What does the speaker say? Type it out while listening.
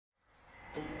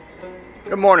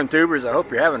Good morning, tubers. I hope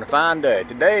you're having a fine day.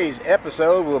 Today's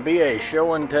episode will be a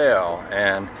show and tell,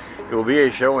 and it will be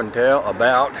a show and tell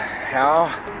about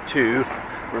how to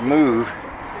remove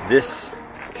this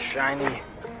shiny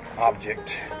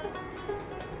object.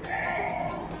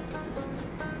 I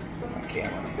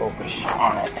can't focus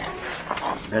on it.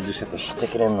 I just have to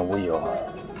stick it in the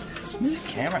wheel. These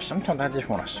cameras, sometimes I just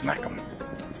want to smack them.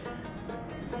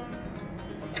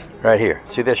 Right here.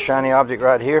 See this shiny object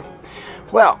right here?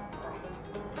 Well,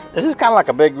 this is kind of like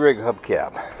a big rig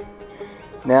hubcap.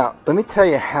 Now, let me tell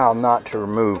you how not to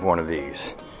remove one of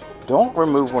these. Don't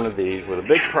remove one of these with a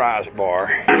big prise bar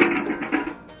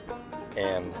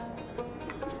and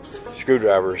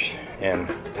screwdrivers and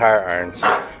tire irons,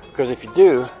 because if you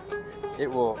do, it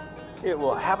will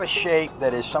have a shape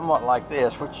that is somewhat like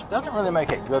this, which doesn't really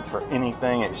make it good for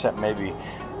anything except maybe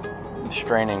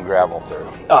straining gravel through.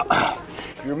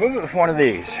 If you remove it with one of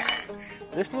these,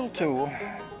 this little tool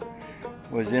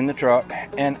was in the truck,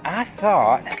 and I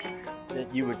thought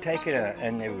that you would take it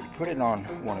and they would put it on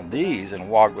one of these and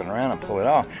woggle it around and pull it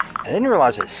off. I didn't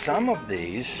realize that some of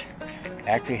these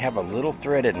actually have a little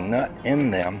threaded nut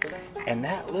in them, and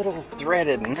that little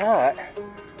threaded nut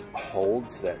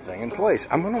holds that thing in place.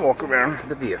 I'm going to walk around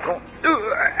the vehicle.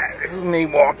 This is me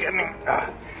walking.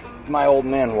 My old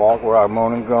man walk, where I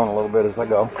moan and groan a little bit as I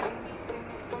go.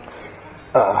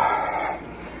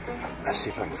 Let's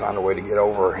see if I can find a way to get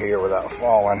over here without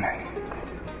falling.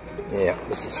 Yeah,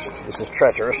 this is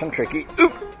treacherous and tricky.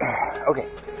 Oop. Okay,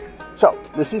 so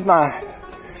this is my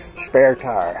spare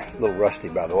tire. A little rusty,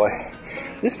 by the way.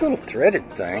 This little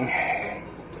threaded thing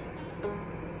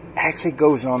actually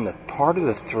goes on the part of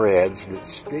the threads that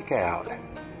stick out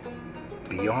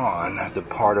beyond the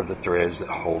part of the threads that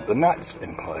hold the nuts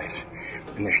in place.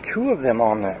 And there's two of them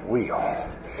on that wheel.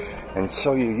 And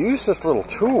so you use this little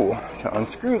tool to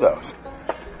unscrew those.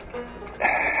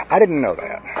 I didn't know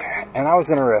that. And I was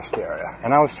in a rest area,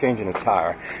 and I was changing a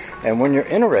tire. And when you're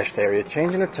in a rest area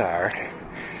changing a tire,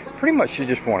 pretty much you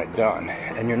just want it done.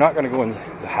 And you're not going to go in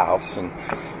the house and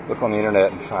look on the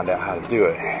internet and find out how to do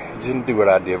it. You didn't do what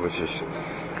I did, which is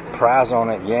prise on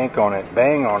it, yank on it,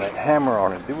 bang on it, hammer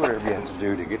on it, do whatever you have to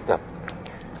do to get the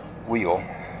wheel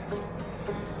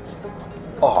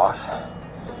off.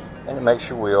 And it makes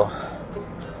your wheel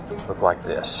look like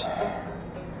this.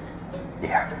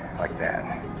 Yeah, like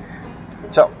that.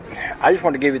 So, I just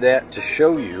wanted to give you that to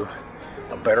show you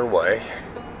a better way.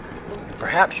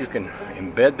 Perhaps you can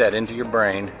embed that into your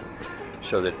brain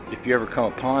so that if you ever come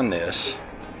upon this,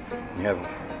 you have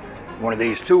one of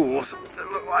these tools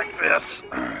that look like this,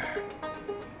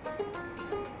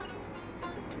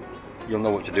 you'll know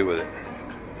what to do with it.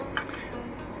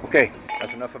 Okay,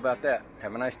 that's enough about that.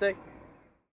 Have a nice day.